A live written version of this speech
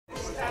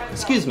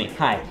Excuse me,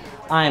 hi.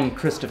 I'm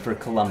Christopher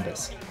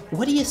Columbus.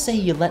 What do you say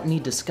you let me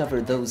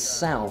discover those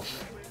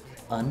South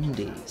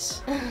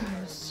undies?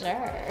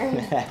 Sure.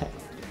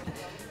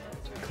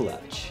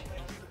 Clutch.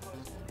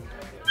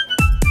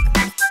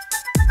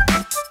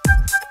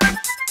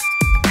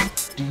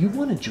 Do you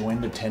want to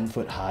join the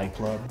 10-foot high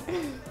club?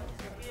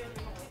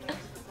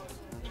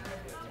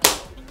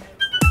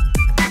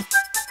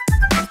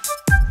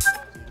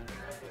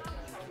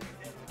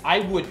 I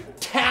would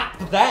tap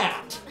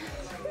that.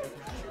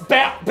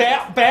 Bap,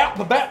 bap, bap,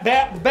 bap, bap,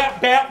 bap,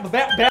 bap, bap,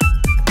 bap, bap.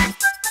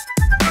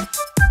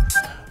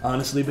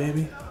 Honestly,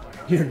 baby,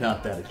 you're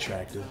not that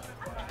attractive.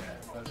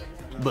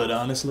 But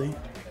honestly,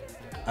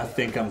 I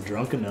think I'm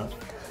drunk enough.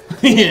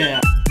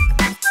 Yeah.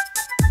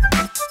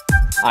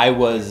 I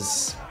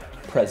was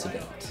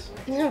president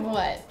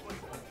What?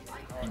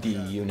 of the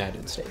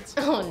United States.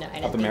 Oh, no, I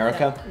don't Of think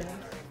America?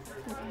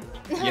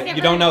 so. No.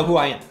 You don't know who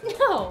I am?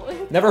 No.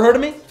 Never heard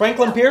of me?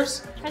 Franklin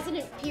Pierce?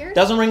 President Pierce?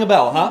 Doesn't ring a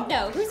bell, huh?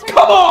 No. Who's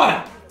Come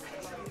on!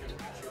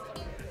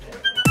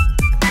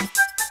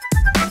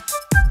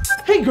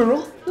 Hey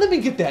girl, let me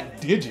get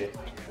that digit.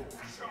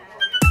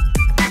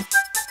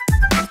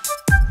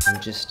 I'm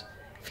just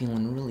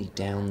feeling really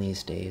down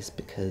these days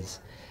because,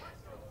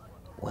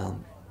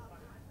 well,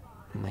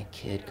 my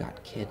kid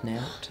got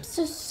kidnapped.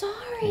 So sorry.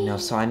 You know,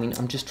 so I mean,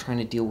 I'm just trying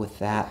to deal with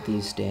that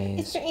these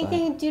days. Is there anything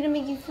you can do to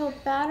make you feel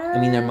better? I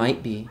mean, there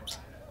might be.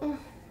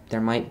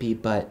 There might be,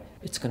 but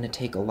it's gonna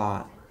take a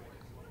lot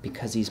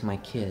because he's my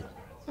kid.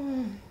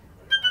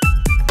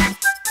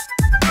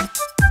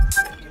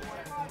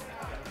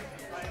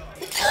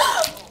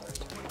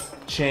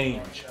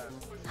 Change.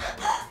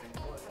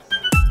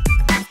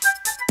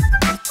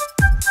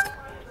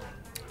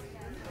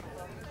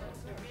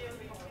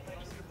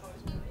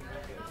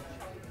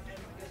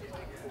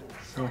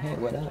 Oh, hey,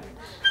 what up?